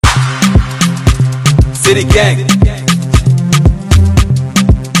City gang.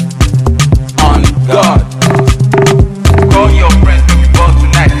 On God. Call your friends when we ball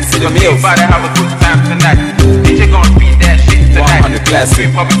tonight. City Just Mills. about to have a good time tonight. DJ gonna beat that shit tonight. 100 classic.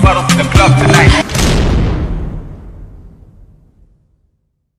 We popping bottles in the club tonight.